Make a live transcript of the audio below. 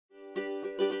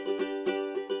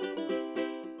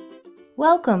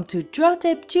Welcome to Draw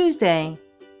Tip Tuesday!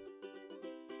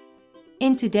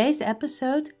 In today's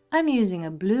episode, I'm using a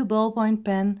blue ballpoint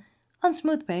pen on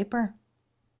smooth paper.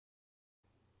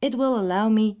 It will allow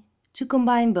me to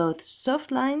combine both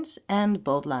soft lines and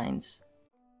bold lines.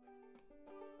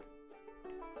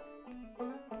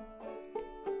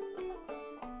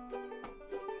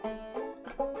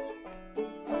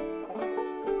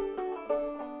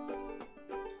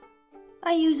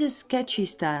 I use a sketchy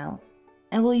style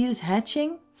and will use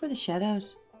hatching for the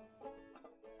shadows.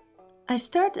 I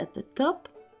start at the top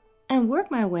and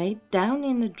work my way down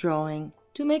in the drawing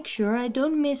to make sure I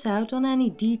don't miss out on any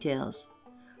details.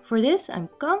 For this, I'm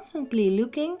constantly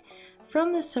looking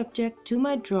from the subject to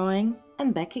my drawing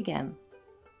and back again.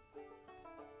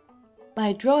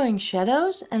 By drawing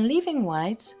shadows and leaving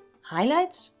whites,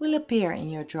 highlights will appear in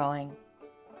your drawing.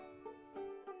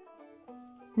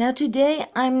 Now today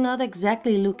I'm not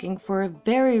exactly looking for a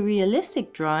very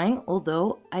realistic drawing,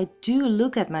 although I do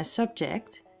look at my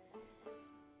subject.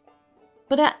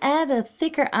 But I add a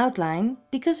thicker outline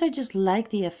because I just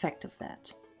like the effect of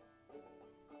that.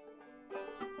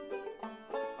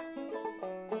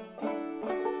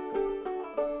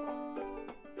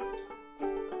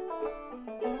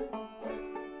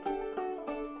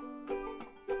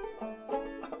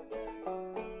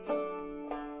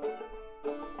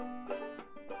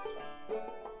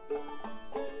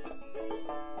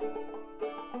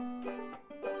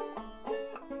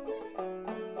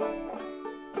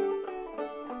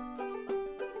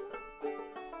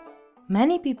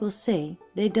 Many people say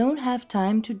they don't have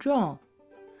time to draw.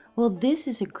 Well, this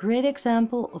is a great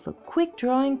example of a quick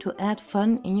drawing to add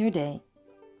fun in your day.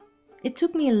 It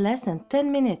took me less than 10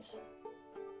 minutes.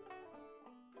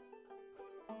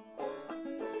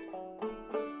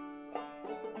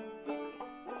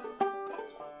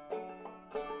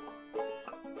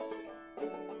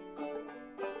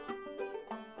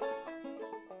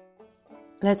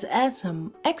 Let's add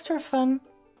some extra fun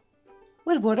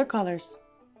with watercolors.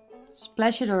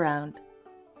 Splash it around.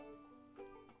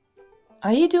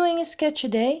 Are you doing a sketch a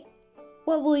day?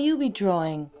 What will you be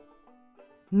drawing?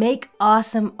 Make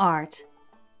awesome art!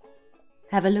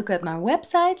 Have a look at my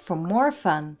website for more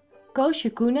fun,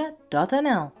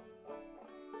 koosjekoene.nl.